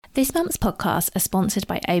This month's podcasts are sponsored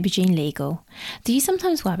by Aubergine Legal. Do you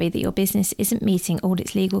sometimes worry that your business isn't meeting all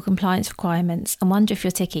its legal compliance requirements and wonder if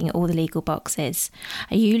you're ticking all the legal boxes?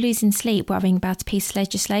 Are you losing sleep worrying about a piece of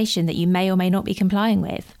legislation that you may or may not be complying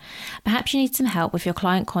with? Perhaps you need some help with your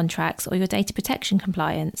client contracts or your data protection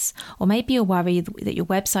compliance. Or maybe you're worried that your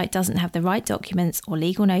website doesn't have the right documents or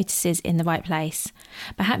legal notices in the right place.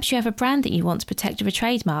 Perhaps you have a brand that you want to protect with a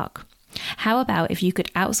trademark. How about if you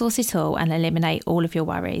could outsource it all and eliminate all of your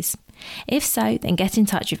worries? If so, then get in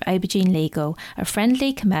touch with Aubergine Legal, a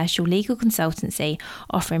friendly commercial legal consultancy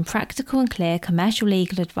offering practical and clear commercial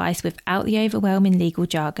legal advice without the overwhelming legal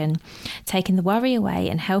jargon, taking the worry away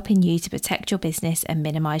and helping you to protect your business and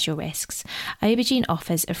minimise your risks. Aubergine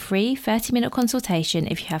offers a free 30-minute consultation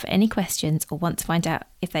if you have any questions or want to find out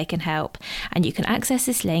if they can help, and you can access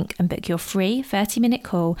this link and book your free 30-minute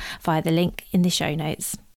call via the link in the show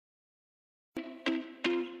notes.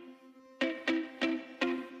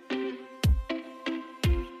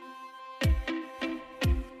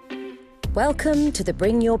 Welcome to the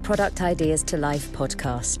Bring Your Product Ideas to Life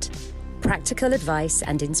podcast. Practical advice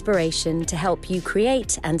and inspiration to help you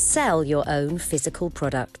create and sell your own physical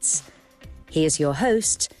products. Here's your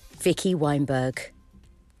host, Vicky Weinberg.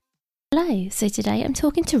 Hello, so today I'm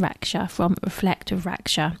talking to Raksha from Reflect with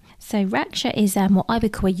Raksha. So Raksha is what I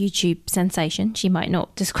would call a YouTube sensation. She might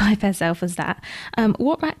not describe herself as that.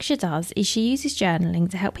 What Raksha does is she uses journaling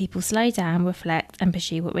to help people slow down, reflect and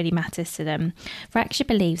pursue what really matters to them. Raksha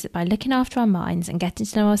believes that by looking after our minds and getting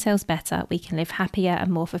to know ourselves better, we can live happier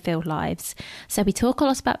and more fulfilled lives. So we talk a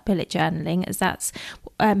lot about bullet journaling, as that's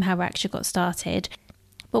how Raksha got started.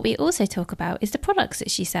 What we also talk about is the products that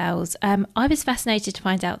she sells. I was fascinated to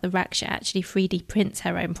find out that Raksha actually 3D prints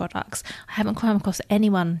her own products. I haven't come across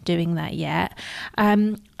anyone doing that yet.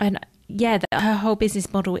 Her whole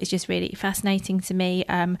business model is just really fascinating to me.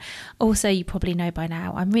 Also, you probably know by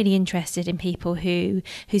now, I'm really interested in people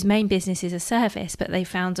whose main business is a service, but they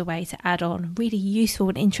found a way to add on really useful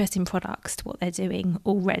and interesting products to what they're doing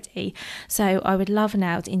already. So I would love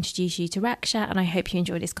now to introduce you to Raksha, and I hope you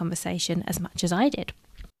enjoyed this conversation as much as I did.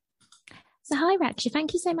 So hi Raksha,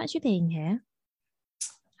 thank you so much for being here.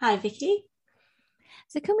 Hi Vicky.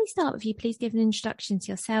 So can we start with you please give an introduction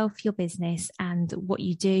to yourself, your business and what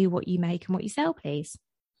you do, what you make and what you sell please?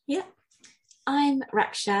 Yeah, I'm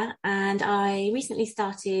Raksha and I recently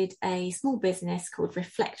started a small business called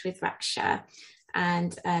Reflect with Raksha,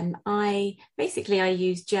 and I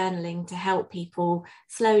use journaling to help people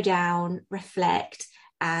slow down, reflect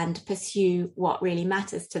and pursue what really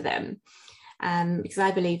matters to them. Because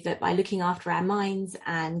I believe that by looking after our minds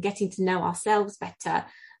and getting to know ourselves better,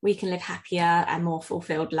 we can live happier and more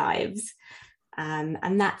fulfilled lives.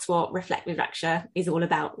 And that's what Reflect with Raksha is all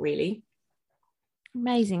about, really.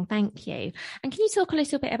 Amazing, thank you. And can you talk a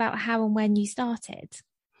little bit about how and when you started?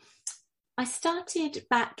 I started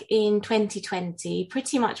back in 2020,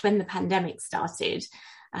 pretty much when the pandemic started.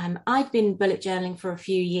 I'd been bullet journaling for a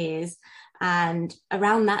few years. And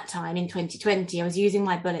around that time in 2020, I was using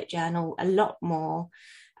my bullet journal a lot more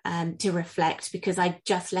to reflect because I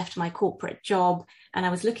just left my corporate job and I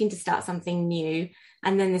was looking to start something new.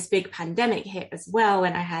 And then this big pandemic hit as well,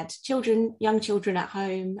 and I had young children at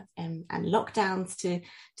home and lockdowns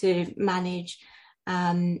to manage.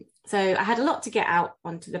 So I had a lot to get out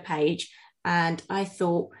onto the page. And I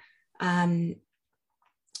thought, one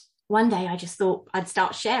day I just thought I'd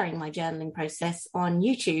start sharing my journaling process on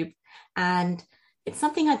YouTube. And it's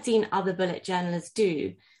something I'd seen other bullet journalers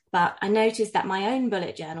do, but I noticed that my own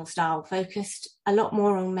bullet journal style focused a lot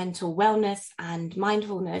more on mental wellness and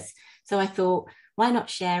mindfulness. So I thought, why not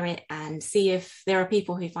share it and see if there are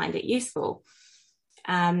people who find it useful?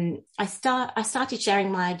 I started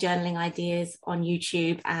sharing my journaling ideas on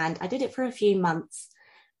YouTube, and I did it for a few months.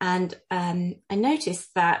 And I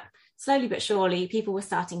noticed that slowly but surely, people were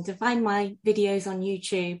starting to find my videos on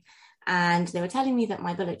YouTube. And they were telling me that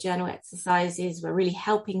my bullet journal exercises were really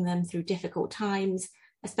helping them through difficult times,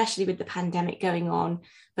 especially with the pandemic going on,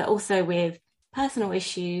 but also with personal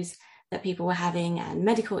issues that people were having and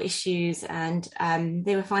medical issues. And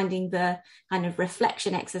they were finding the kind of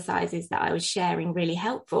reflection exercises that I was sharing really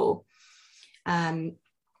helpful. And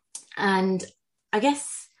I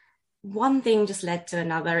guess one thing just led to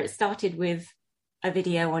another. It started with a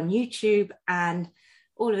video on YouTube, and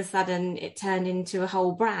all of a sudden it turned into a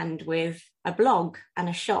whole brand with a blog and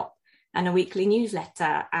a shop and a weekly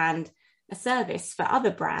newsletter and a service for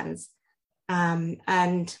other brands. And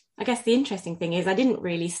I guess the interesting thing is I didn't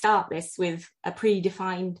really start this with a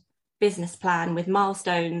predefined business plan with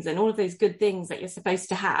milestones and all of those good things that you're supposed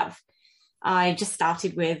to have. I just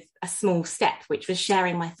started with a small step, which was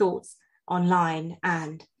sharing my thoughts online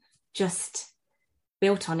and just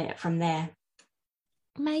built on it from there.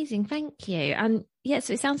 Amazing, thank you. And yeah,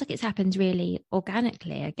 so it sounds like it's happened really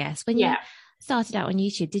organically, I guess. When you started out on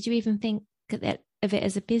YouTube, did you even think of it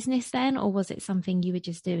as a business then, or was it something you were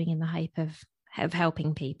just doing in the hope of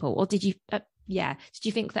helping people? Or did you did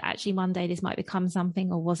you think that actually one day this might become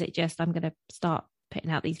something, or was it just, I'm going to start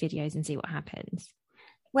putting out these videos and see what happens?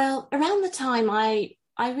 Well, around the time I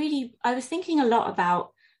was thinking a lot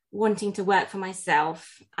about wanting to work for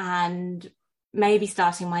myself and maybe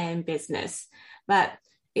starting my own business, but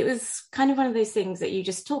it was kind of one of those things that you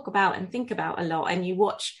just talk about and think about a lot, and you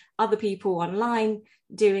watch other people online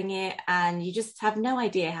doing it and you just have no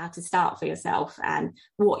idea how to start for yourself and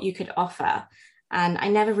what you could offer. And I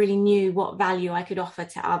never really knew what value I could offer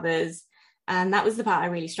to others. And that was the part I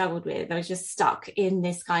really struggled with. I was just stuck in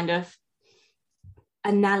this kind of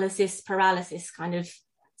analysis paralysis kind of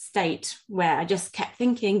state where I just kept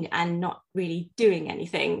thinking and not really doing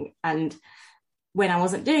anything. And when I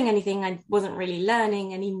wasn't doing anything, I wasn't really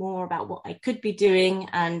learning any more about what I could be doing.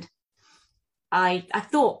 And I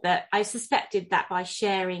suspected that by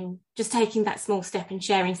sharing, just taking that small step and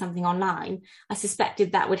sharing something online, I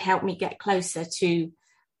suspected that would help me get closer to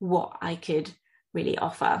what I could really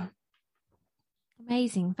offer.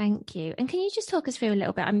 Amazing, thank you. And can you just talk us through a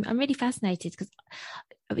little bit? I'm really fascinated because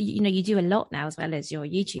you do a lot now as well as your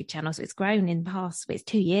YouTube channel, so it's grown in the past. It's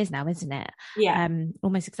 2 years now, isn't it? Yeah,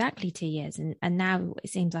 almost exactly 2 years, and now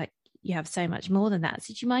it seems like you have so much more than that.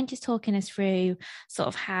 So do you mind just talking us through sort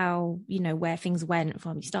of how, where things went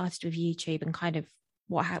from you started with YouTube and kind of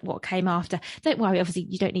what came after? Don't worry, obviously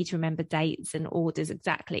you don't need to remember dates and orders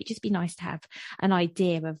exactly. It'd just be nice to have an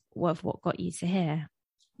idea of what got you to here.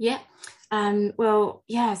 Yeah. Well,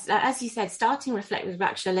 yes, as you said, starting Reflect with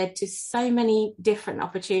Raksha led to so many different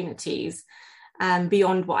opportunities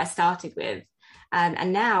beyond what I started with.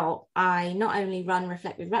 And now I not only run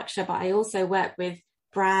Reflect with Raksha, but I also work with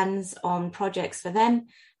brands on projects for them,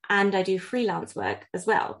 and I do freelance work as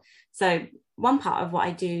well. So one part of what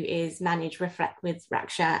I do is manage Reflect with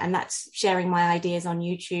Raksha, and that's sharing my ideas on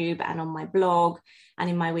YouTube and on my blog and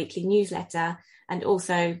in my weekly newsletter, and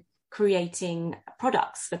also creating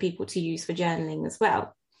products for people to use for journaling as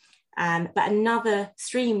well. But another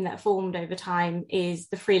stream that formed over time is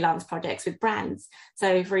the freelance projects with brands.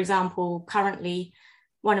 So for example, currently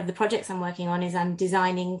one of the projects I'm working on is I'm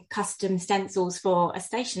designing custom stencils for a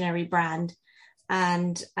stationery brand,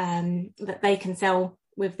 and that they can sell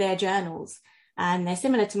with their journals. And they're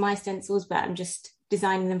similar to my stencils, but I'm just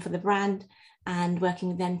designing them for the brand and working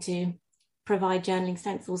with them to provide journaling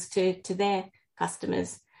stencils to their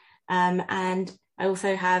customers. And I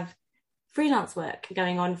also have freelance work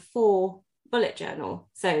going on for Bullet Journal.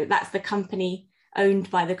 So that's the company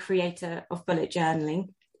owned by the creator of Bullet Journaling,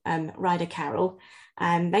 Ryder Carroll.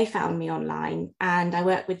 They found me online, and I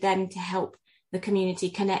work with them to help the community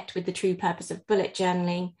connect with the true purpose of bullet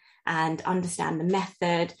journaling and understand the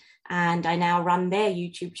method. And I now run their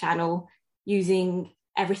YouTube channel using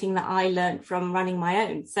everything that I learned from running my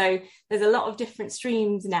own. So there's a lot of different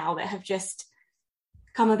streams now that have just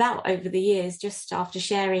come about over the years, just after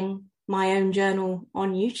sharing my own journal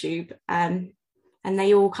on YouTube. And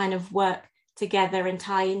they all kind of work together and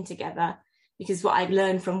tie in together, because what I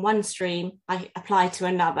learned from one stream, I apply to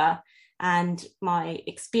another. And my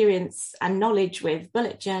experience and knowledge with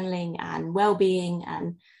bullet journaling and well-being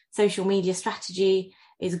and social media strategy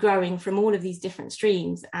is growing from all of these different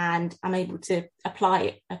streams, and I'm able to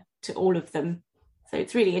apply it to all of them. So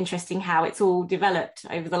it's really interesting how it's all developed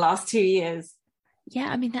over the last 2 years. Yeah,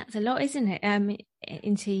 I mean, that's a lot, isn't it?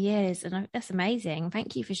 In 2 years, and that's amazing.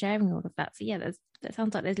 Thank you for sharing all of that. So yeah, that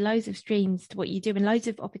sounds like there's loads of streams to what you do and loads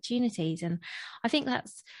of opportunities. And I think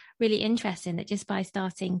that's really interesting, that just by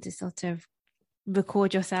starting to sort of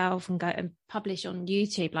record yourself and go and publish on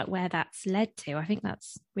YouTube, like where that's led to, I think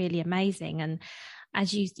that's really amazing. And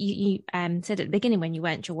as you said at the beginning, when you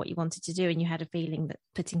weren't sure what you wanted to do and you had a feeling that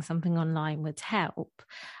putting something online would help.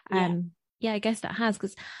 Yeah, I guess that has,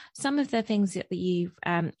 because some of the things that you've,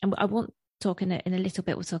 and I want to talk in a little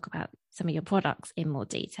bit, we'll talk about some of your products in more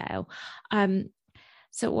detail.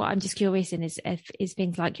 So what I'm just curious in is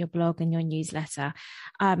things like your blog and your newsletter,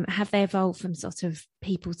 have they evolved from sort of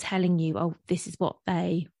people telling you, oh, this is what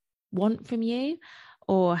they want from you?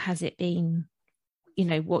 Or has it been,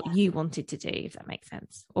 what you wanted to do, if that makes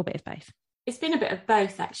sense, or a bit of both? It's been a bit of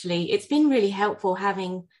both, actually. It's been really helpful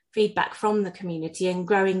having feedback from the community and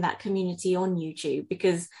growing that community on YouTube,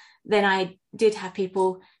 because then I did have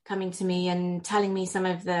people coming to me and telling me some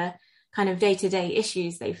of the kind of day-to-day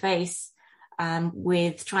issues they face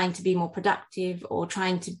with trying to be more productive, or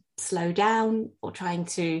trying to slow down, or trying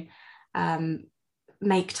to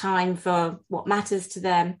make time for what matters to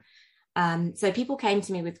them. So people came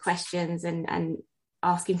to me with questions and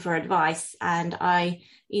asking for advice, and I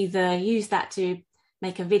either used that to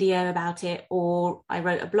make a video about it, or I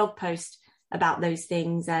wrote a blog post about those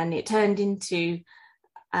things, and it turned into,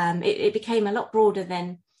 it became a lot broader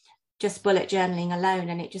than just bullet journaling alone,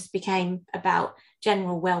 and it just became about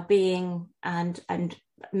general well-being and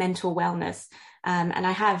mental wellness. And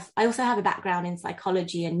I also have a background in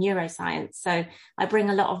psychology and neuroscience, so I bring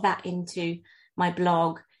a lot of that into my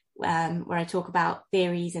blog, where I talk about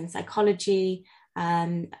theories in psychology,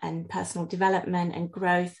 and personal development and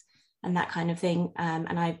growth and that kind of thing.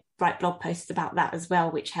 And I write blog posts about that as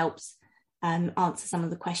well, which helps answer some of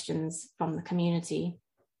the questions from the community.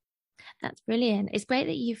 That's brilliant. It's great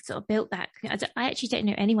that you've sort of built that. I actually don't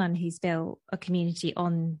know anyone who's built a community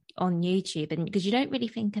on YouTube, and because you don't really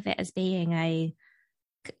think of it as being a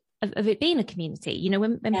community. You know,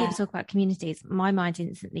 when people talk about communities, my mind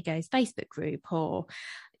instantly goes Facebook group, or,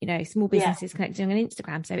 you know, small businesses connecting on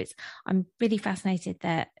Instagram. So I'm really fascinated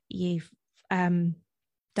that you've done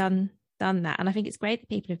that, and I think it's great that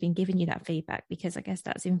people have been giving you that feedback, because I guess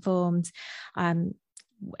that's informed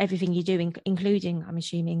everything you do, including, I'm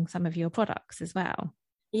assuming, some of your products as well.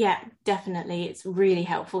 Yeah, definitely. It's really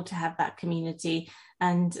helpful to have that community.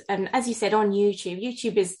 And as you said, on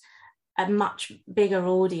YouTube is a much bigger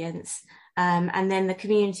audience. And then the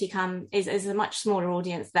community is a much smaller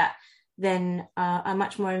audience that then are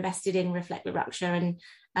much more invested in Reflect with Raksha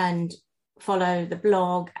and follow the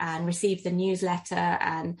blog and receive the newsletter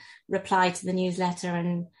and reply to the newsletter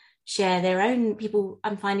and share their own.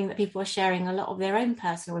 I'm finding that people are sharing a lot of their own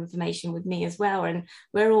personal information with me as well, and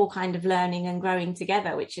we're all kind of learning and growing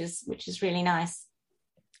together, which is really nice.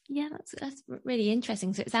 Yeah, that's really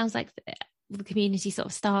interesting. So it sounds like the community sort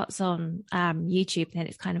of starts on YouTube, and then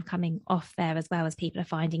it's kind of coming off there as well, as people are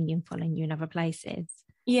finding you and following you in other places.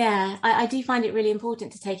 Yeah, I do find it really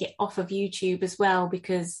important to take it off of YouTube as well,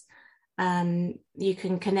 because you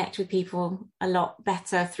can connect with people a lot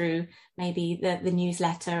better through maybe the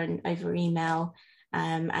newsletter and over email.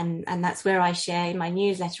 And that's where I share, in my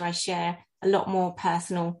newsletter, I share a lot more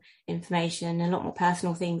personal information, a lot more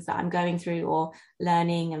personal things that I'm going through or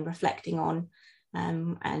learning and reflecting on.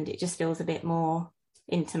 And it just feels a bit more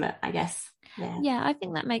intimate, I guess. Yeah, I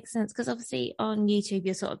think that makes sense, because obviously on YouTube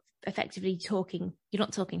you're sort of effectively talking, you're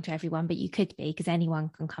not talking to everyone, but you could be, because anyone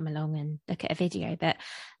can come along and look at a video. But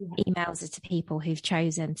emails are to people who've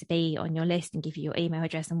chosen to be on your list and give you your email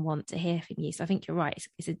address and want to hear from you. So I think you're right,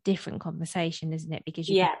 it's a different conversation, isn't it? Because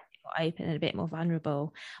you're a bit more open and a bit more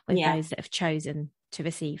vulnerable with those that have chosen to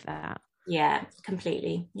receive that. Yeah,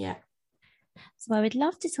 completely. Yeah. So I would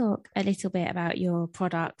love to talk a little bit about your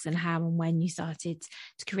products and how and when you started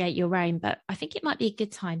to create your own, but I think it might be a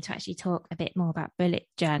good time to actually talk a bit more about bullet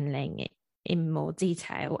journaling in more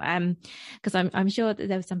detail, because I'm sure that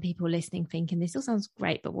there were some people listening thinking, this all sounds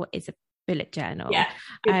great, but what is a bullet journal? Yeah.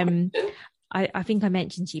 I think I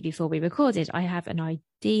mentioned to you before we recorded, I have an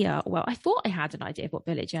idea. Well, I thought I had an idea of what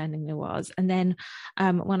bullet journaling was. And then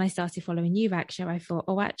when I started following you, Raksha, I thought,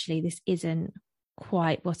 oh, actually, this isn't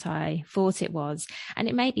quite what I thought it was. And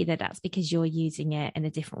it may be that that's because you're using it in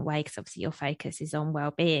a different way, because obviously your focus is on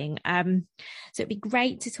well-being. So it'd be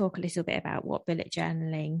great to talk a little bit about what bullet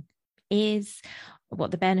journaling is,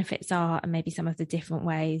 what the benefits are, and maybe some of the different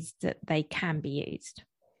ways that they can be used.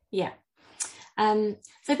 Yeah. So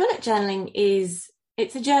bullet journaling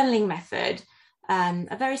it's a journaling method,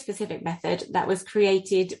 a very specific method that was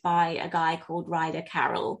created by a guy called Ryder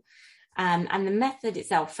Carroll. And the method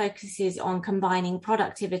itself focuses on combining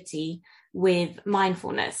productivity with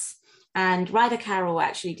mindfulness. And Ryder Carroll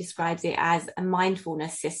actually describes it as a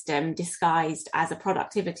mindfulness system disguised as a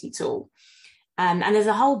productivity tool. And there's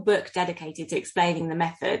a whole book dedicated to explaining the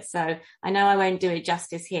method. So I know I won't do it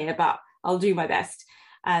justice here, but I'll do my best.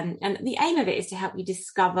 And the aim of it is to help you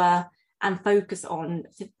discover and focus on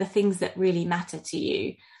the things that really matter to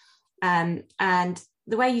you. And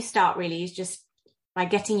the way you start really is just by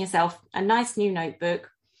getting yourself a nice new notebook.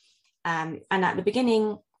 And at the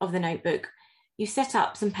beginning of the notebook, you set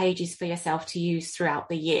up some pages for yourself to use throughout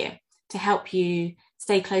the year to help you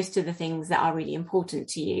stay close to the things that are really important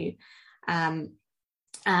to you, and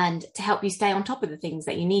to help you stay on top of the things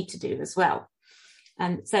that you need to do as well.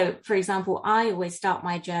 So, for example, I always start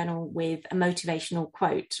my journal with a motivational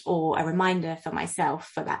quote or a reminder for myself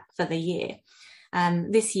for the year.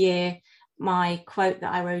 This year, my quote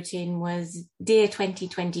that I wrote in was, "Dear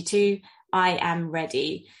 2022, I am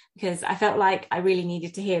ready," because I felt like I really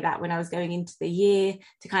needed to hear that when I was going into the year,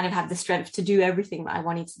 to kind of have the strength to do everything that I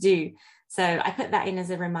wanted to do. So I put that in as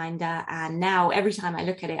a reminder, and now every time I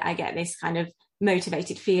look at it, I get this kind of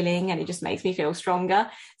motivated feeling, and it just makes me feel stronger.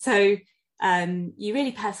 So you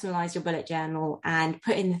really personalize your bullet journal and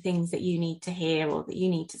put in the things that you need to hear or that you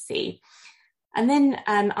need to see. And then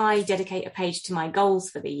I dedicate a page to my goals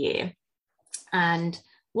for the year and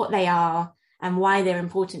what they are and why they're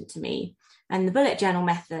important to me. And the bullet journal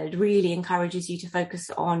method really encourages you to focus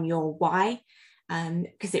on your why,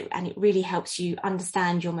 because it really helps you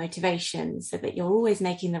understand your motivation so that you're always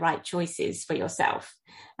making the right choices for yourself.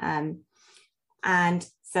 And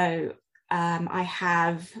so I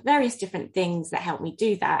have various different things that help me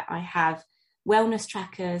do that. I have wellness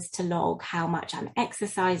trackers to log how much I'm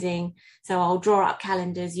exercising. So I'll draw up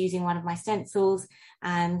calendars using one of my stencils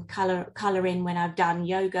and color in when I've done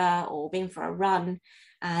yoga or been for a run.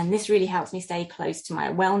 And this really helps me stay close to my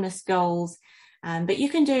wellness goals. But you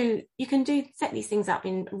can set these things up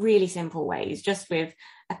in really simple ways, just with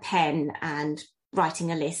a pen and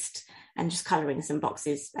writing a list and just colouring some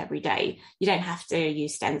boxes every day. You don't have to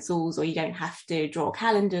use stencils or you don't have to draw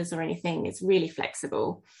calendars or anything. It's really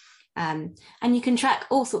flexible. And you can track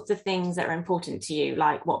all sorts of things that are important to you,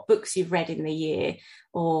 like what books you've read in the year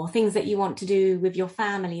or things that you want to do with your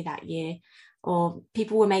family that year. Or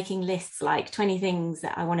people were making lists like 20 things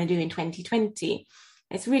that I want to do in 2020.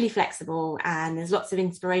 It's really flexible and there's lots of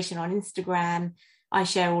inspiration on Instagram. I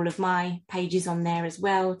share all of my pages on there as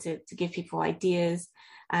well to give people ideas.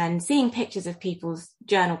 And seeing pictures of people's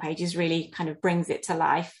journal pages really kind of brings it to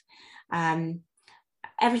life.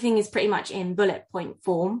 Everything is pretty much in bullet point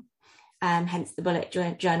form, hence the bullet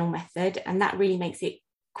journal method. And that really makes it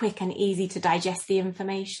quick and easy to digest the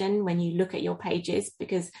information when you look at your pages,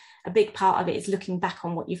 because a big part of it is looking back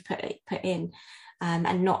on what you've put in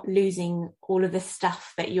and not losing all of the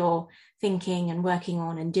stuff that you're thinking and working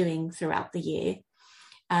on and doing throughout the year.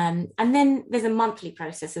 And then there's a monthly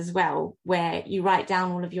process as well, where you write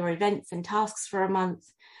down all of your events and tasks for a month,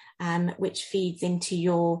 which feeds into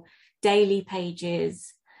your daily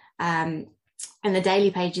pages. And the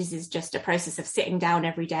daily pages is just a process of sitting down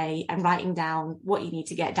every day and writing down what you need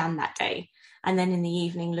to get done that day. And then in the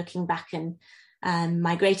evening, looking back and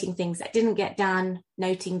migrating things that didn't get done,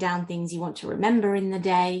 noting down things you want to remember in the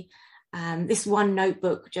day. This one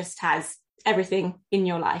notebook just has everything in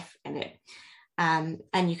your life in it.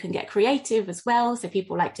 And you can get creative as well. So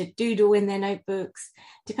people like to doodle in their notebooks,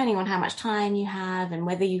 depending on how much time you have and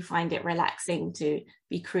whether you find it relaxing to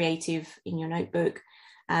be creative in your notebook.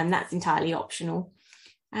 That's entirely optional.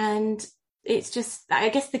 And it's just, I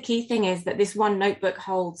guess the key thing is that this one notebook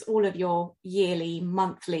holds all of your yearly,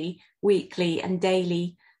 monthly, weekly and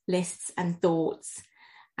daily lists and thoughts.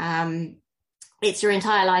 It's your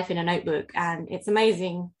entire life in a notebook, and it's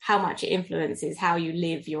amazing how much it influences how you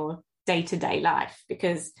live your day-to-day life,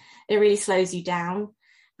 because it really slows you down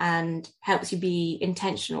and helps you be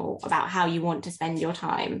intentional about how you want to spend your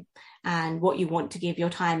time and what you want to give your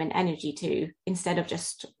time and energy to, instead of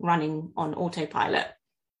just running on autopilot.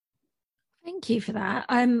 Thank you for that.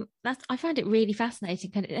 I find it really fascinating,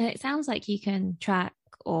 and it sounds like you can track,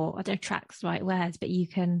 or I don't know if track's the right words, but you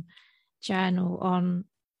can journal on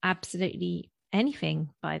absolutely anything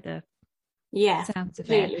by the sounds of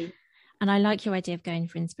it. And I like your idea of going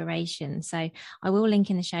for inspiration. So I will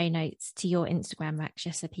link in the show notes to your Instagram,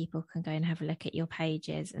 Raksha, so people can go and have a look at your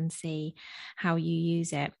pages and see how you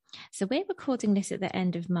use it. So we're recording this at the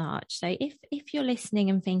end of March. So if you're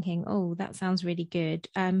listening and thinking, oh, that sounds really good,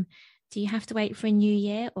 do you have to wait for a new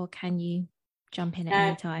year, or can you jump in at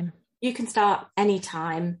any time? You can start any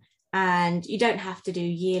time, and you don't have to do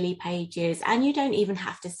yearly pages, and you don't even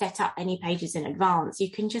have to set up any pages in advance.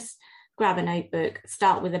 You can just grab a notebook,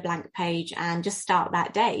 start with a blank page and just start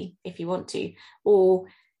that day if you want to. Or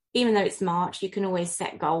even though it's March, you can always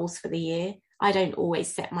set goals for the year. I don't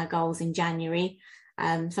always set my goals in January.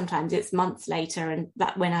 Sometimes it's months later, and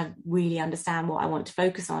that when I really understand what I want to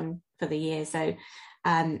focus on for the year. So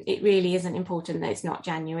it really isn't important that it's not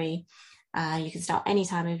January. You can start any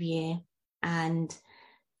time of year, and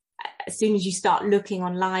as soon as you start looking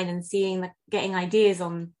online and getting ideas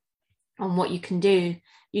on what you can do,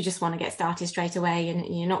 you just want to get started straight away, and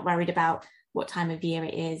you're not worried about what time of year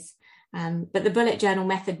it is. But the bullet journal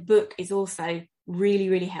method book is also really,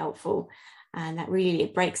 really helpful, and that really,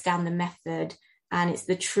 it breaks down the method, and it's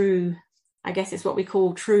the true, I guess it's what we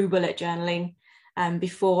call true bullet journaling,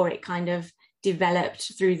 before it kind of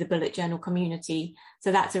developed through the bullet journal community.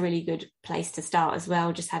 So that's a really good place to start as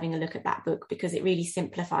well, just having a look at that book, because it really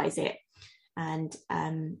simplifies it, and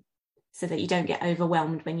so that you don't get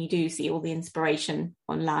overwhelmed when you do see all the inspiration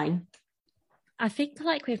online. I think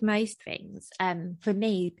like with most things, for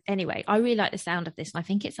me anyway, I really like the sound of this and I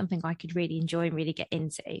think it's something I could really enjoy and really get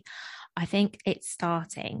into. I think it's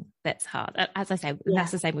starting that's hard. As I say,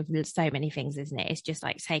 that's the same with so many things, isn't it? It's just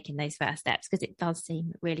like taking those first steps because it does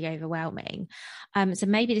seem really overwhelming. So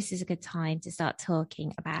maybe this is a good time to start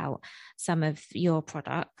talking about some of your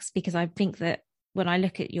products, because I think that when I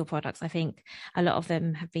look at your products, I think a lot of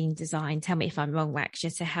them have been designed, tell me if I'm wrong,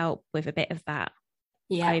 Raksha, to help with a bit of that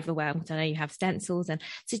overwhelmed. I know you have stencils, and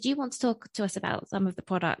so do you want to talk to us about some of the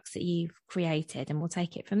products that you've created, and we'll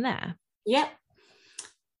take it from there?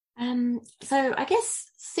 So I guess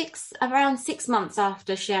around 6 months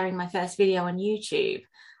after sharing my first video on YouTube,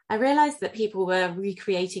 I realized that people were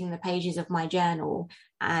recreating the pages of my journal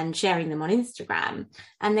and sharing them on Instagram,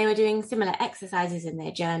 and they were doing similar exercises in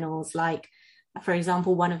their journals. Like, for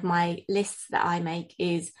example, one of my lists that I make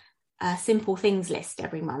is a simple things list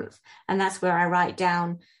every month. And that's where I write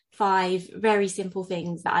down 5 very simple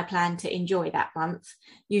things that I plan to enjoy that month,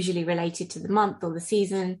 usually related to the month or the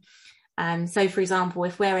season. So, for example,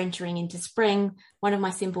 if we're entering into spring, one of my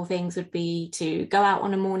simple things would be to go out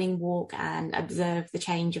on a morning walk and observe the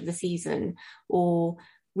change of the season, or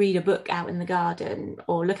read a book out in the garden,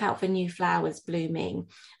 or look out for new flowers blooming.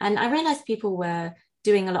 And I realized people were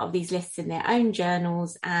doing a lot of these lists in their own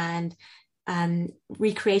journals and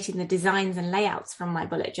recreating the designs and layouts from my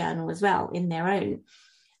bullet journal as well in their own.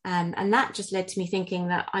 And that just led to me thinking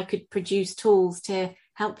that I could produce tools to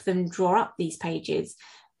help them draw up these pages,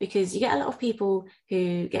 because you get a lot of people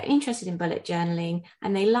who get interested in bullet journaling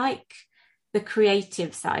and they like the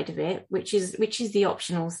creative side of it, which is the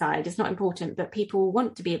optional side. It's not important, but people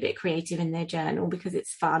want to be a bit creative in their journal because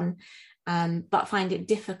it's fun. But find it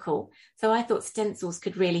difficult. So I thought stencils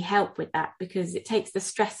could really help with that, because it takes the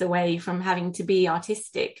stress away from having to be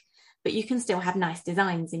artistic, but you can still have nice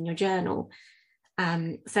designs in your journal.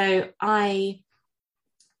 So I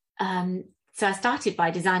started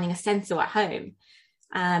by designing a stencil at home,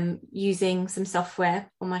 using some software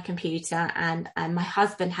on my computer, and my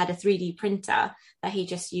husband had a 3D printer that he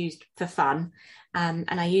just used for fun.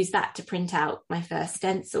 And I used that to print out my first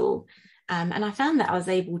stencil. And I found that I was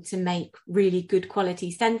able to make really good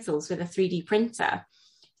quality stencils with a 3D printer.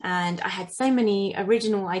 And I had so many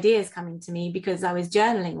original ideas coming to me because I was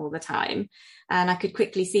journaling all the time. And I could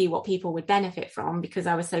quickly see what people would benefit from because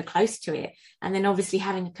I was so close to it. And then obviously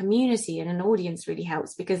having a community and an audience really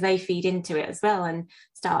helps, because they feed into it as well and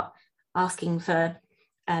start asking for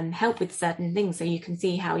help with certain things. So you can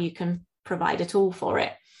see how you can provide a tool for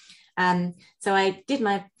it. So I did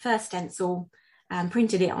my first stencil,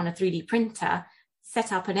 printed it on a 3D printer,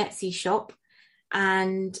 set up an Etsy shop,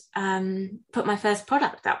 and put my first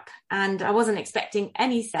product up. And I wasn't expecting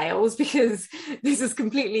any sales because this was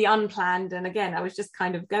completely unplanned. And again, I was just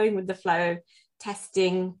kind of going with the flow,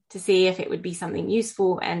 testing to see if it would be something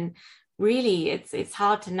useful. And really, it's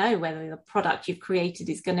hard to know whether the product you've created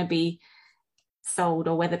is going to be sold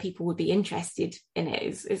or whether people would be interested in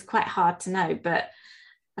it. It's quite hard to know, but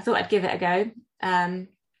I thought I'd give it a go.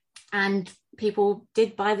 And people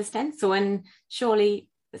did buy the stencil, and slowly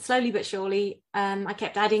but surely, I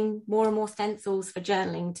kept adding more and more stencils for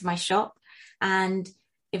journaling to my shop. And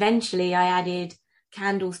eventually I added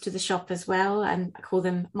candles to the shop as well. And I call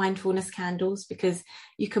them mindfulness candles, because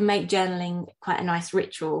you can make journaling quite a nice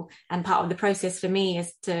ritual. And part of the process for me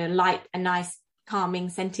is to light a nice calming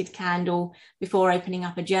scented candle before opening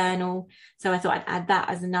up a journal. So I thought I'd add that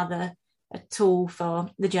as a tool for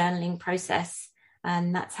the journaling process.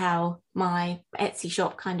 And that's how my Etsy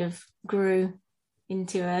shop kind of grew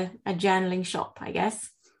into a journaling shop, I guess.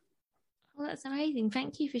 Well, that's amazing.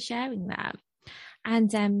 Thank you for sharing that.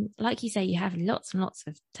 And like you say, you have lots and lots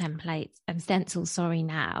of templates and stencils.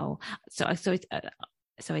 Now. Sorry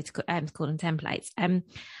to call them templates.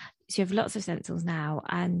 So you have lots of stencils now,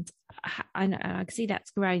 and I can see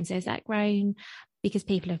that's grown. So has that grown because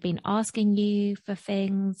people have been asking you for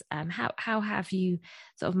things? How have you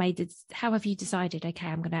sort of made it? How have you decided? Okay,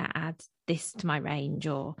 I'm going to add this to my range,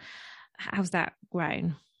 or how's that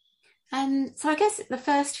grown? So I guess the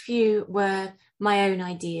first few were my own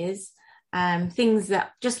ideas, things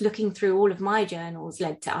that just looking through all of my journals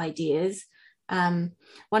led to ideas. One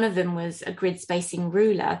of them was a grid spacing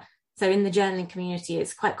ruler. So in the journaling community,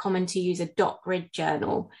 it's quite common to use a dot grid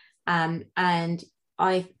journal. And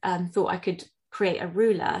I thought I could create a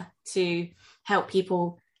ruler to help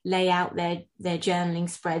people lay out their journaling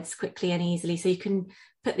spreads quickly and easily. So you can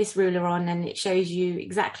put this ruler on and it shows you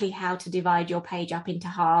exactly how to divide your page up into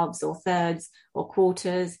halves or thirds or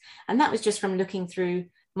quarters. And that was just from looking through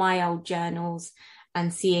my old journals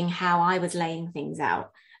and seeing how I was laying things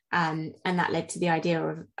out. And that led to the idea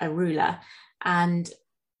of a ruler. And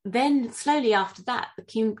then slowly after that,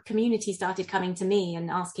 the community started coming to me and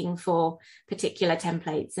asking for particular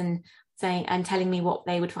templates and saying and telling me what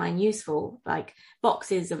they would find useful, like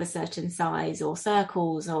boxes of a certain size or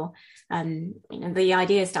circles, or the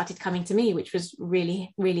ideas started coming to me, which was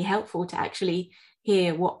really, really helpful to actually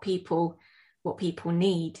hear what people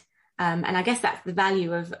need. And I guess that's the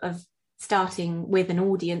value of starting with an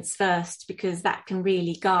audience first, because that can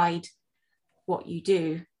really guide what you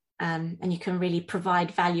do. And you can really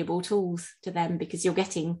provide valuable tools to them because you're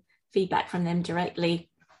getting feedback from them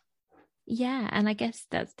directly. Yeah, and I guess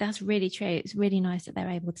that's really true. It's really nice that they're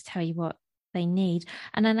able to tell you what they need.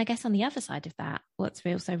 And then I guess on the other side of that, what's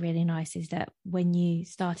also really nice is that when you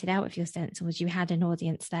started out with your stencils, you had an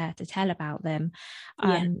audience there to tell about them.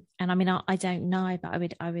 And I mean, I don't know, but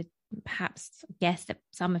I would perhaps guess that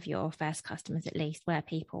some of your first customers at least were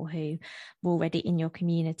people who were already in your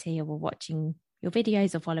community or were watching your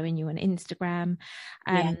videos or following you on Instagram.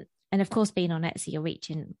 And of course, being on Etsy, you're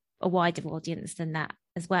reaching a wider audience than that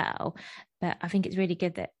as well. But I think it's really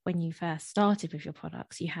good that when you first started with your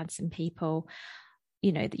products, you had some people,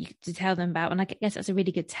 that you could tell them about. And I guess that's a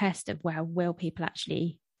really good test of, well, will people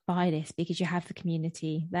actually buy this, because you have the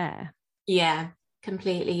community there. Yeah,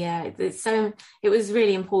 completely. Yeah. So it was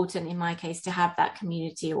really important in my case to have that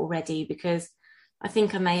community already, because I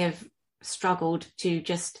think I may have struggled to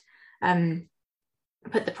just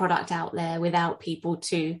put the product out there without people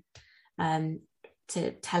to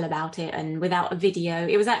tell about it, and without a video.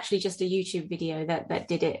 It was actually just a YouTube video that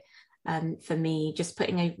did it for me. Just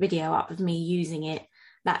putting a video up of me using it,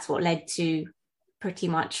 that's what led to pretty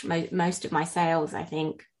much most of my sales, I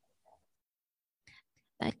think.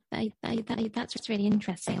 That's just really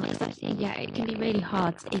interesting. Yeah, it can be really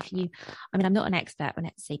hard if you, I mean, I'm not an expert on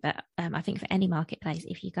Etsy, but I think for any marketplace,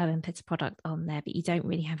 if you go and put a product on there, but you don't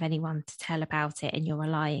really have anyone to tell about it, and you're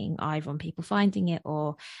relying either on people finding it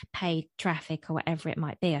or paid traffic or whatever it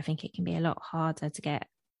might be, I think it can be a lot harder to get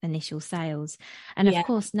initial sales. And of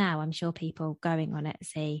course, now I'm sure people going on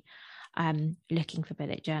Etsy looking for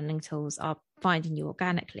bullet journaling tools are finding you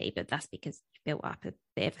organically, but that's because you've built up a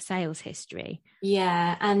bit of a sales history.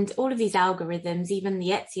 Yeah, and all of these algorithms, even the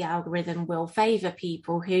Etsy algorithm, will favor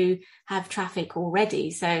people who have traffic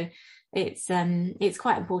already. So it's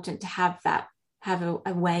quite important to have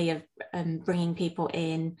a way of bringing people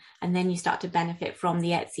in, and then you start to benefit from the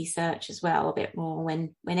Etsy search as well a bit more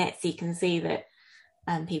when Etsy can see that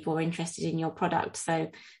people are interested in your product. So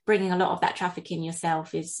bringing a lot of that traffic in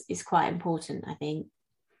yourself is quite important, I think.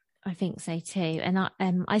 I think so too. And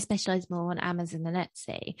I specialize more on Amazon than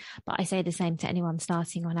Etsy, but I say the same to anyone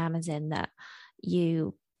starting on Amazon, that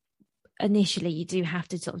you do have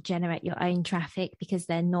to sort of generate your own traffic, because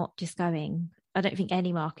they're not just going, I don't think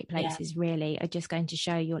any marketplaces really are just going to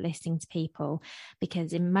show your listing to people,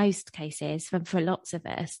 because in most cases, for lots of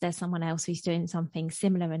us, there's someone else who's doing something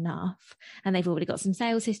similar enough, and they've already got some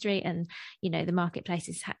sales history, and the marketplace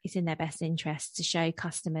is in their best interest to show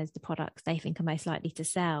customers the products they think are most likely to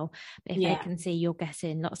sell. But if they can see you're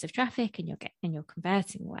getting lots of traffic and you're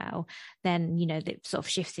converting well, then that sort of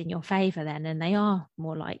shifts in your favor then, and they are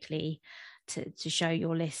more likely to show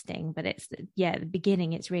your listing. But it's at the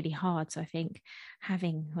beginning it's really hard, so I think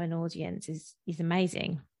having an audience is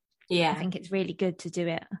amazing. I think it's really good to do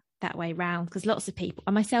it that way round, because lots of people,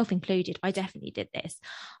 and myself included, I definitely did this.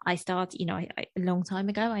 I started a long time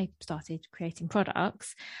ago, I started creating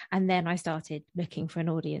products, and then I started looking for an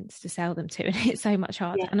audience to sell them to, and it's so much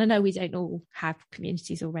harder. And I know we don't all have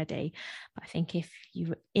communities already, but I think if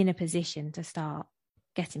you're in a position to start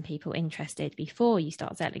getting people interested before you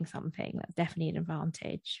start selling something, that's definitely an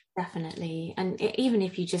advantage. Definitely. And even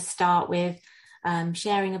if you just start with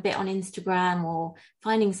sharing a bit on Instagram, or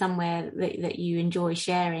finding somewhere that you enjoy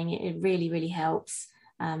sharing, it really, really helps.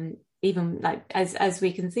 Even like as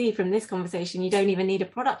we can see from this conversation, you don't even need a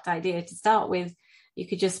product idea to start with. You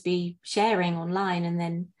could just be sharing online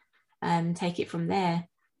and then take it from there.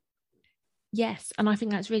 Yes, and I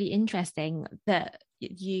think that's really interesting that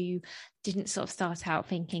you didn't sort of start out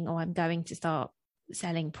thinking, I'm going to start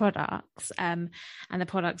selling products, and the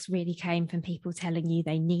products really came from people telling you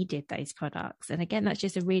they needed those products. And again, that's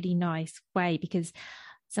just a really nice way, because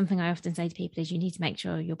something I often say to people is you need to make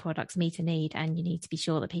sure your products meet a need, and you need to be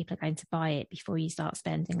sure that people are going to buy it before you start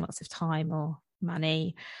spending lots of time or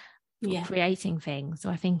money creating things. So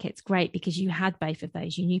I think it's great because you had both of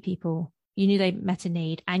those. You knew they met a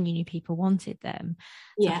need, and you knew people wanted them.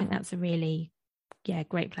 So I think that's a really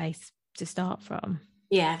great place to start from.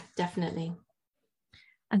 Yeah, definitely.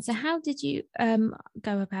 And so how did you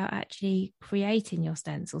go about actually creating your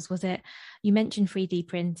stencils? Was it, you mentioned 3D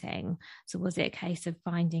printing, so was it a case of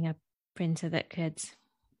finding a printer that could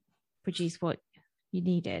produce what you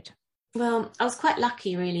needed? Well, I was quite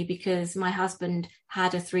lucky really, because my husband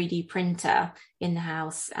had a 3D printer in the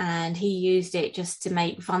house and he used it just to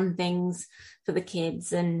make fun things for the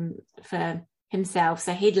kids and for himself.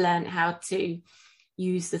 So he'd learned how to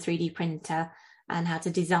use the 3D printer and how to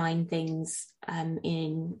design things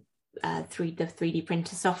in the 3D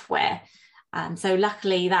printer software. So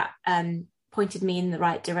luckily that pointed me in the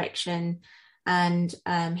right direction, and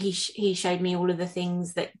he showed me all of the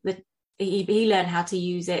things that he learned how to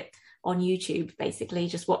use it on YouTube, basically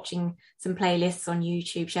just watching some playlists on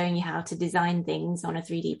YouTube showing you how to design things on a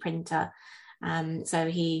 3D printer. So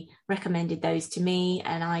he recommended those to me,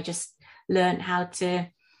 and I just learned how to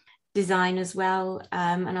design as well.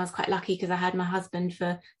 And I was quite lucky because I had my husband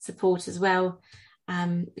for support as well,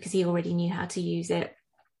 because he already knew how to use it,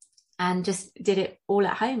 and just did it all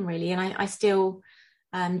at home really. And I still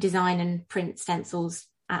design and print stencils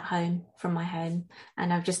at home from my home,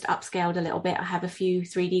 and I've just upscaled a little bit. I have a few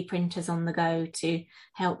 3D printers on the go to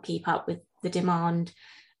help keep up with the demand,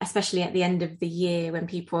 especially at the end of the year when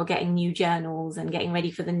people are getting new journals and getting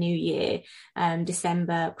ready for the new year.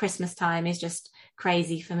 December, Christmas time is just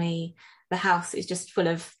crazy for me. The house is just full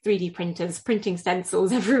of 3D printers, printing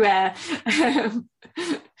stencils everywhere. So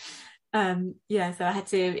I had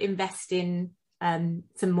to invest in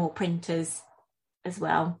some more printers as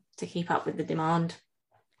well to keep up with the demand.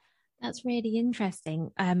 That's really interesting.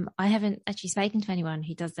 I haven't actually spoken to anyone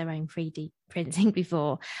who does their own 3D printing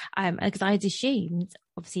before, because I had assumed,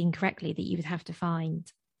 obviously incorrectly, that you would have to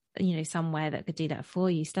find, somewhere that could do that for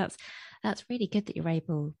you. So that's really good that you're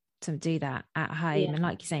able to do that at home. Yeah. And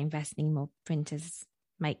like you say, investing in more printers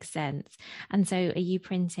makes sense. And so are you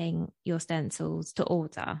printing your stencils to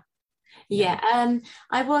order? Yeah,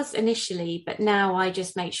 I was initially, but now I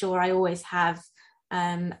just make sure I always have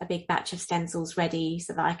a big batch of stencils ready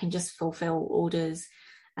so that I can just fulfill orders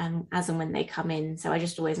as and when they come in. So I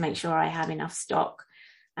just always make sure I have enough stock,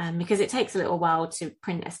 because it takes a little while to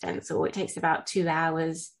print a stencil. It takes about 2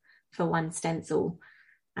 hours for one stencil,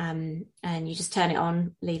 and you just turn it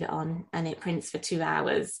on, leave it on, and it prints for 2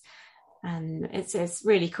 hours. And it's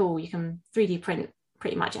really cool. You can 3D print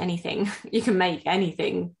pretty much anything. You can make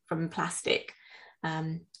anything from plastic,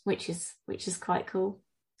 which is quite cool.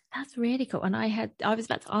 That's really cool. And I was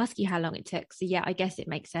about to ask you how long it took. So yeah, I guess it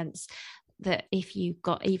makes sense that if you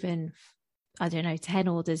got even, 10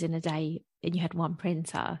 orders in a day and you had one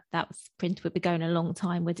printer, print would be going a long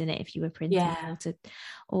time, wouldn't it? If you were printing to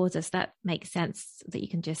orders, that makes sense that you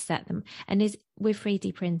can just set them. And with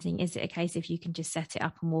 3D printing, is it a case if you can just set it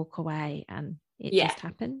up and walk away and it just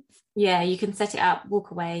happens? Yeah, you can set it up,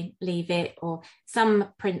 walk away, leave it, or some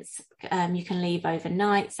prints you can leave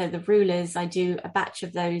overnight. So the rulers, I do a batch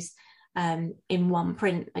of those in one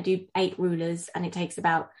print. I do 8 rulers and it takes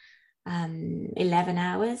about 11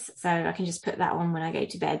 hours. So I can just put that on when I go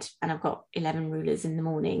to bed, and I've got 11 rulers in the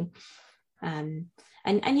morning. And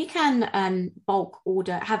you can bulk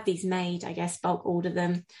order, have these made, I guess, bulk order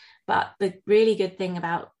them. But the really good thing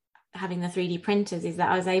about having the 3D printers is that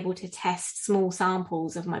I was able to test small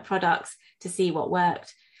samples of my products to see what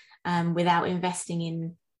worked, without investing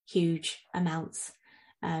in huge amounts,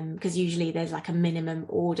 because usually there's like a minimum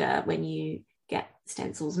order when you get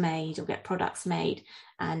stencils made or get products made,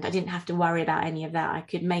 and I didn't have to worry about any of that. I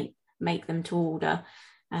could make them to order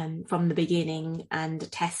from the beginning and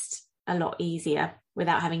test a lot easier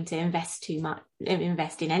without having to invest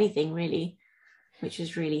in anything really, which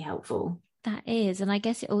was really helpful. That is, and I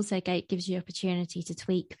guess it also gives you opportunity to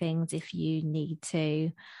tweak things if you need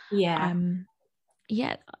to. Yeah.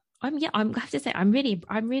 I have to say I'm really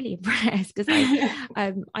impressed, because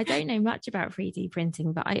I don't know much about 3D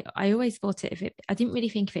printing, but I always thought I didn't really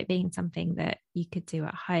think of it being something that you could do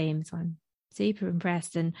at home. So I'm super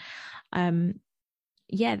impressed, and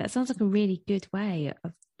that sounds like a really good way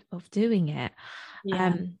of doing it.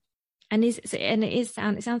 Yeah.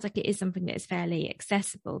 It sounds like it is something that is fairly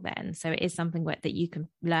accessible then. So it is something that you can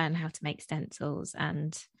learn how to make stencils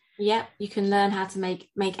and. Yeah, you can learn how to make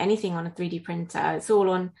anything on a 3D printer. It's all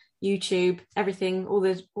on YouTube, everything, all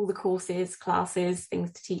the courses, classes,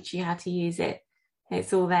 things to teach you how to use it.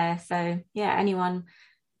 It's all there. So yeah, anyone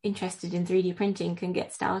interested in 3D printing can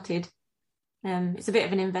get started. It's a bit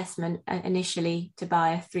of an investment initially to buy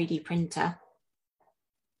a 3D printer.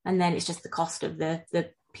 And then it's just the cost of the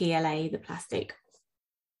PLA, the plastic.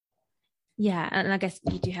 Yeah, and I guess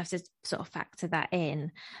you do have to sort of factor that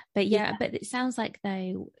in. But but it sounds like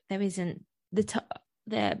though there isn't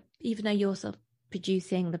even though you're sort of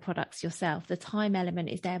producing the products yourself, the time element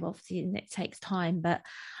is there obviously, and it takes time. But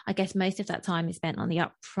I guess most of that time is spent on the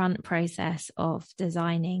upfront process of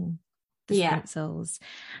designing the stencils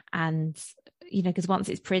and because once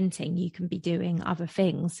it's printing, you can be doing other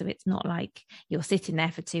things. So it's not like you're sitting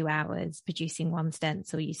there for 2 hours producing one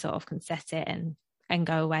stencil. You sort of can set it and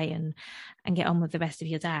go away and get on with the rest of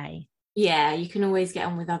your day. Yeah, you can always get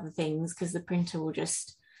on with other things because the printer will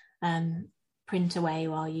just print away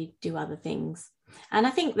while you do other things. And I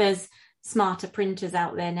think there's smarter printers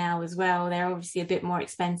out there now as well. They're obviously a bit more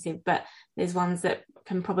expensive, but there's ones that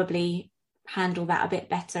can probably handle that a bit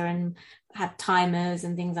better and have timers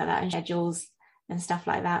and things like that and schedules and stuff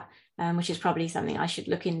like that, which is probably something I should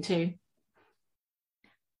look into.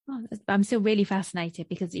 Oh, I'm still really fascinated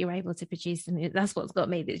because you're able to produce them. That's what's got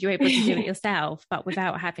me, that you're able to do it yourself, but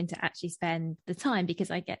without having to actually spend the time.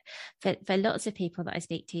 Because I get for lots of people that I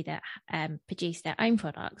speak to that produce their own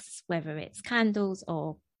products, whether it's candles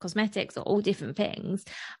or cosmetics or all different things,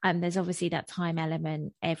 there's obviously that time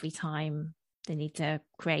element every time they need to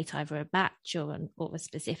create either a batch or a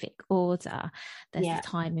specific order. There's the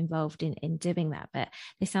time involved in doing that. But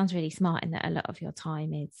it sounds really smart in that a lot of your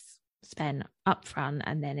time is spent upfront,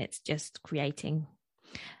 and then it's just creating,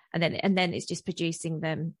 and then it's just producing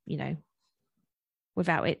them,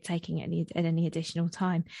 without it taking any additional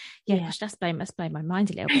time. Gosh, must blow my mind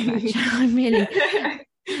a little bit, actually.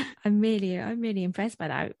 I'm really impressed by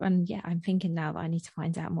that. And I'm thinking now that I need to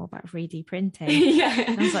find out more about 3D printing.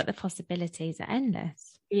 Sounds like the possibilities are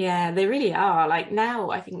endless. Yeah, they really are. Like now,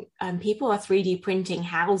 I think people are 3D printing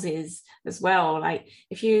houses as well. Like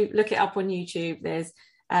if you look it up on YouTube, there's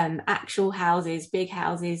actual houses, big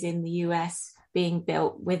houses in the US being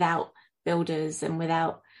built without builders and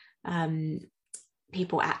without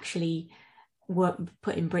people actually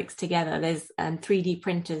putting bricks together. There's 3D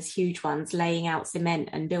printers, huge ones, laying out cement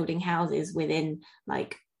and building houses within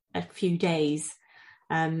like a few days.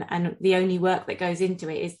 And the only work that goes into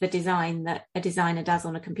it is the design that a designer does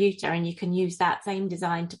on a computer, and you can use that same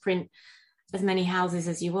design to print as many houses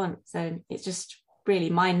as you want. So it's just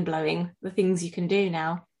really mind-blowing, the things you can do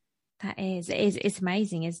now. It's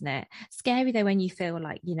amazing, isn't it? Scary though when you feel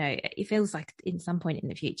like, it feels like in some point in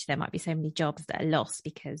the future there might be so many jobs that are lost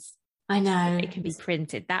because I know it can be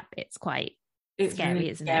printed. That bit's it's scary, really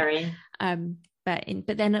isn't scary. it?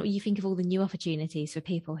 But then you think of all the new opportunities for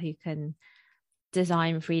people who can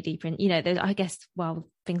design 3D print. I guess while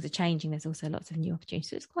things are changing, there's also lots of new opportunities.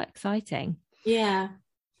 So it's quite exciting. Yeah.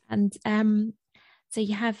 And so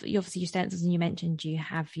you have obviously your stencils, and you mentioned you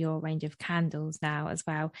have your range of candles now as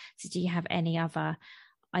well. So do you have any other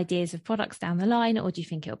ideas of products down the line, or do you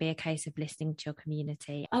think it'll be a case of listening to your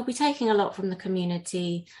community? I'll be taking a lot from the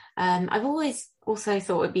community. I've always also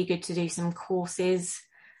thought it'd be good to do some courses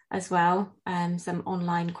as well, some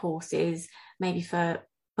online courses, maybe for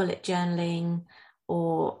bullet journaling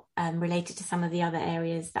or related to some of the other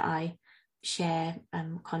areas that I share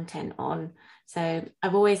content on. So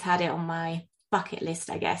I've always had it on my bucket list,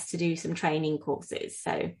 I guess, to do some training courses.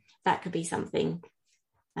 So that could be something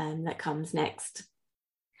that comes next.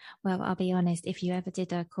 Well, I'll be honest, if you ever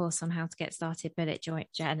did a course on how to get started bullet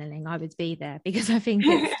journaling, I would be there, because I think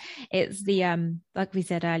it's the like we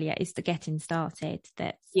said earlier, it's the getting started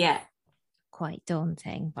that's quite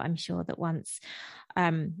daunting. But I'm sure that once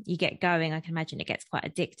you get going, I can imagine it gets quite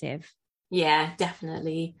addictive. Yeah,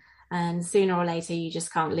 definitely. And sooner or later you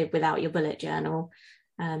just can't live without your bullet journal,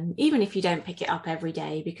 even if you don't pick it up every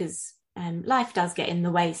day, because life does get in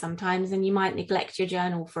the way sometimes, and you might neglect your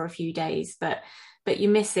journal for a few days, but you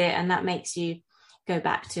miss it, and that makes you go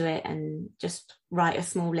back to it and just write a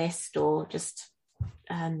small list, or just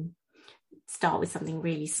start with something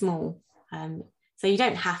really small. So you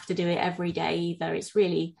don't have to do it every day either. It's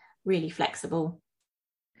really, really flexible.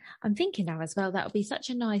 I'm thinking now as well, that would be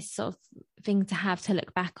such a nice sort of thing to have to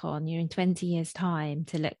look back on, in 20 years' time,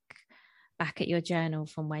 to look back at your journal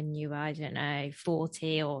from when you were, I don't know,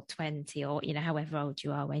 40 or 20, or, however old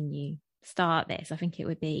you are when you start this. I think it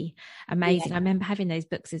would be amazing. Yeah. I remember having those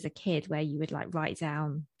books as a kid where you would like write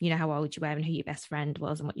down, how old you were and who your best friend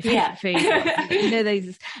was and what your favorite food was.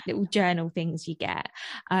 Those little journal things you get.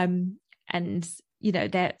 And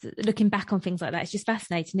they're looking back on things like that. It's just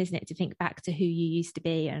fascinating, isn't it, to think back to who you used to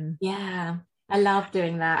be? And I love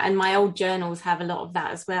doing that. And my old journals have a lot of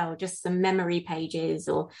that as well, just some memory pages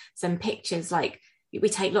or some pictures. Like we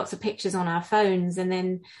take lots of pictures on our phones and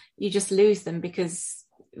then you just lose them because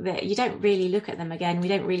you don't really look at them again. We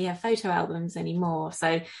don't really have photo albums anymore.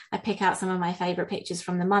 So I pick out some of my favorite pictures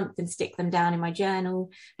from the month and stick them down in my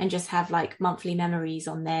journal and just have like monthly memories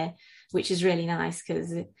on there, which is really nice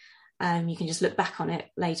because you can just look back on it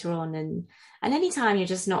later on. And anytime you're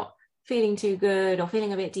just not feeling too good or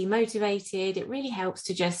feeling a bit demotivated, it really helps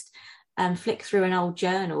to just flick through an old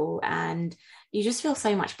journal and you just feel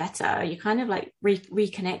so much better. You kind of like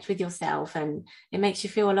reconnect with yourself, and it makes you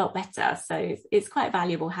feel a lot better. So it's quite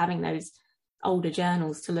valuable having those older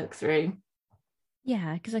journals to look through.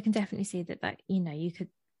 Yeah, because I can definitely see that, you could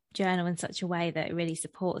journal in such a way that it really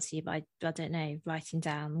supports you by, I don't know, writing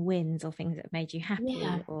down wins or things that made you happy.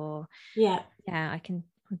 I can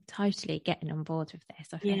totally getting on board with this.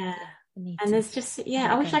 I think and there's just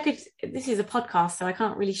I wish I could. This is a podcast, so I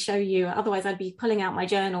can't really show you, otherwise I'd be pulling out my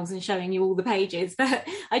journals and showing you all the pages, but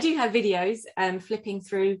I do have videos flipping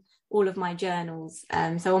through all of my journals,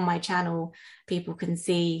 so on my channel people can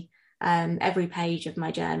see every page of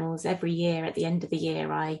my journals. Every year at the end of the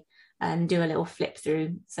year I do a little flip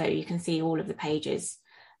through, so you can see all of the pages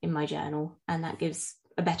in my journal, and that gives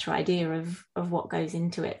a better idea of what goes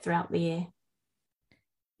into it throughout the year.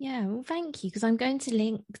 Yeah, well, thank you, because I'm going to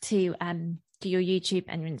link to your YouTube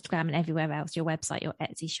and your Instagram and everywhere else, your website, your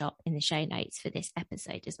Etsy shop, in the show notes for this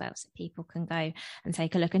episode as well, so people can go and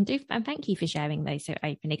take a look and thank you for sharing those so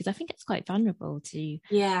openly, because I think it's quite vulnerable to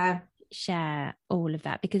share all of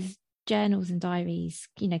that, because journals and diaries,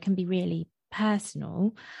 can be really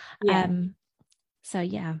personal. Well,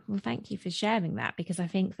 thank you for sharing that, because I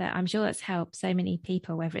think that I'm sure that's helped so many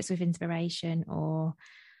people, whether it's with inspiration or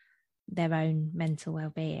their own mental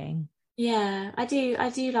well-being. I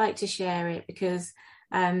do like to share it, because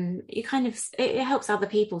you kind of, it helps other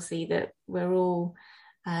people see that we're all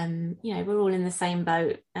we're all in the same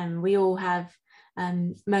boat, and we all have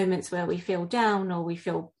moments where we feel down or we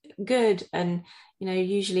feel good, and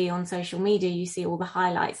usually on social media you see all the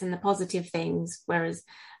highlights and the positive things, whereas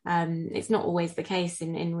it's not always the case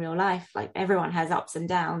in real life. Like, everyone has ups and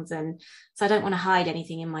downs, and so I don't want to hide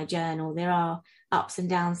anything in my journal. There are ups and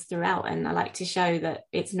downs throughout, and I like to show that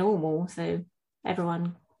it's normal, so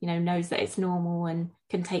everyone knows that it's normal and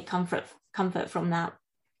can take comfort from that.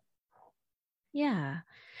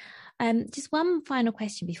 Just one final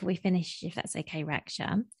question before we finish, if that's okay,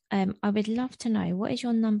 Raksha. I would love to know, what is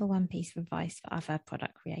your number one piece of advice for other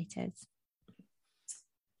product creators?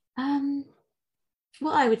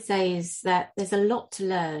 What I would say is that there's a lot to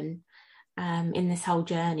learn in this whole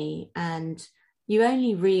journey, and you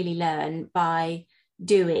only really learn by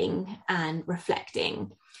doing and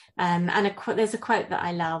reflecting. There's a quote that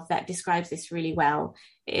I love that describes this really well.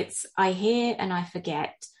 It's, I hear and I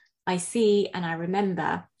forget, I see and I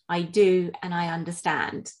remember, I do and I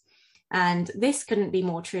understand. And this couldn't be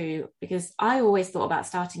more true, because I always thought about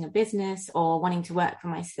starting a business or wanting to work for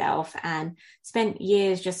myself, and spent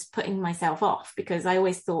years just putting myself off, because I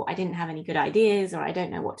always thought I didn't have any good ideas, or I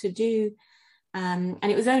don't know what to do. And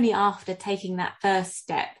it was only after taking that first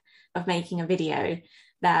step of making a video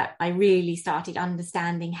that I really started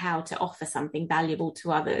understanding how to offer something valuable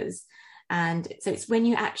to others. And so it's when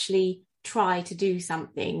you actually try to do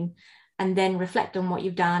something and then reflect on what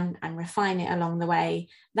you've done and refine it along the way,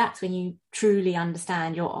 that's when you truly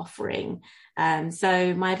understand your offering.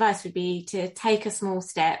 So my advice would be to take a small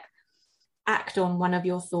step, act on one of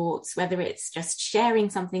your thoughts, whether it's just sharing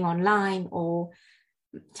something online or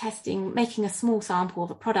making a small sample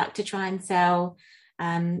of a product to try and sell.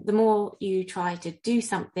 The more you try to do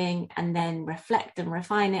something and then reflect and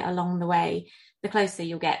refine it along the way, the closer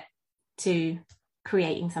you'll get to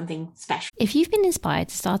creating something special. If you've been inspired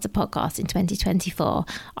to start a podcast in 2024,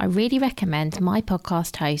 I really recommend my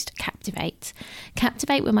podcast host, Captivate.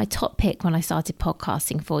 Captivate were my top pick when I started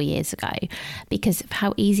podcasting 4 years ago, because of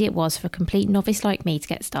how easy it was for a complete novice like me to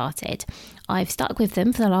get started. I've stuck with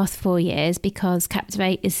them for the last 4 years because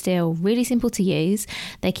Captivate is still really simple to use.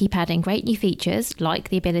 They keep adding great new features, like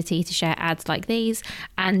the ability to share ads like these,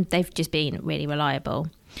 and they've just been really reliable.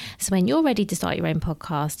 So when you're ready to start your own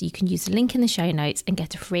podcast, you can use the link in the show notes and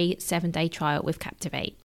get a free 7-day trial with Captivate.